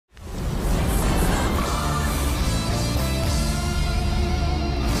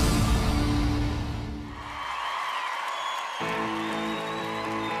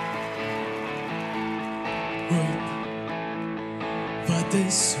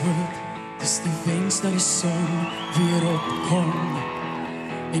is hoop, dis die wens dat die son weer opkom.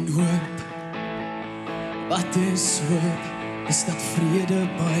 En hoop, wat is hoop, is dat vrede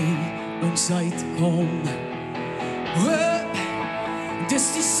by ons uitkom. Hoop, dis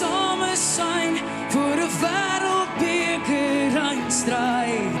die samesyn vir 'n wêreldbeker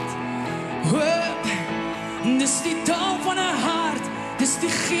eindstryd. Hoop, dis die taal van 'n hart, dis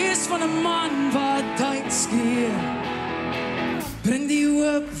die gees van 'n man wat uitskree. Bring die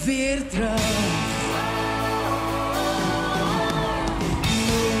hoop weer terug.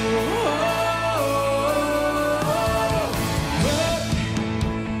 Hoop,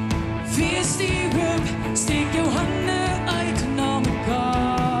 wees die hoop, steek jou hande uit na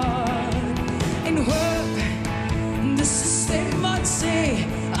mekaar. En hoop, dis 'n stem wat sê,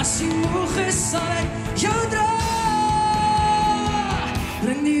 as jy moeg is, sal ek jou dra.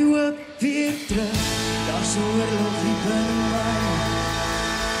 Bring die hoop weer terug, daar's 'n oorlog hier binne my.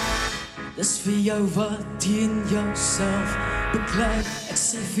 Dis vir jou wat teen jouself beklei. Ek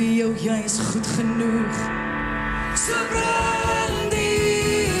sê vir jou, jy is goed genoeg. So bring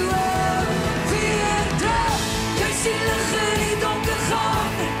die hoop weer terug. Jy sien lig in die donker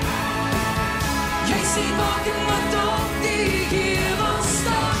gaan. Jy sien wat iemand op die hemel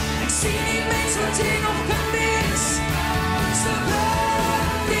staan. Ek sien die mens wat jy nog kan wees. So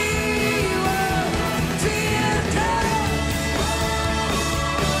bring die hoop weer terug.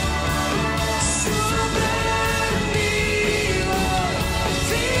 So bring die hoop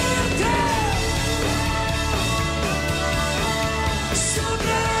weer terug. So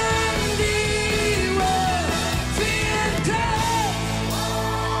bring die hoop weer terug.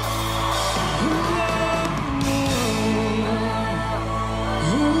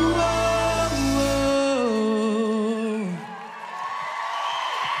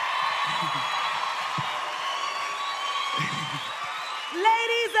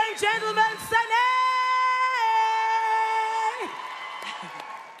 Ladies and gentlemen, Soné!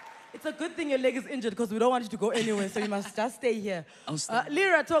 It's a good thing your leg is injured because we don't want you to go anywhere, so you must just stay here.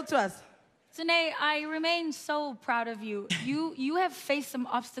 Lyra, talk to us. Soné, I remain so proud of you. You have faced some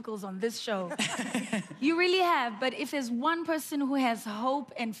obstacles on this show. You really have, but if there's one person who has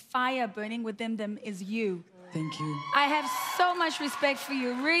hope and fire burning within them is you. Thank you. I have so much respect for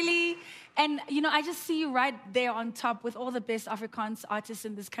you, really. And, you know, I just see you right there on top with all the best Afrikaans artists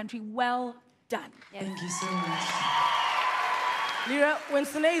in this country. Well done. Thank you so much. Lyra, when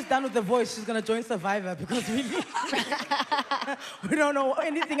Soné is done with the voice, she's going to join Survivor because really, we don't know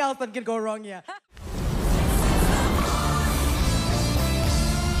anything else that can go wrong here.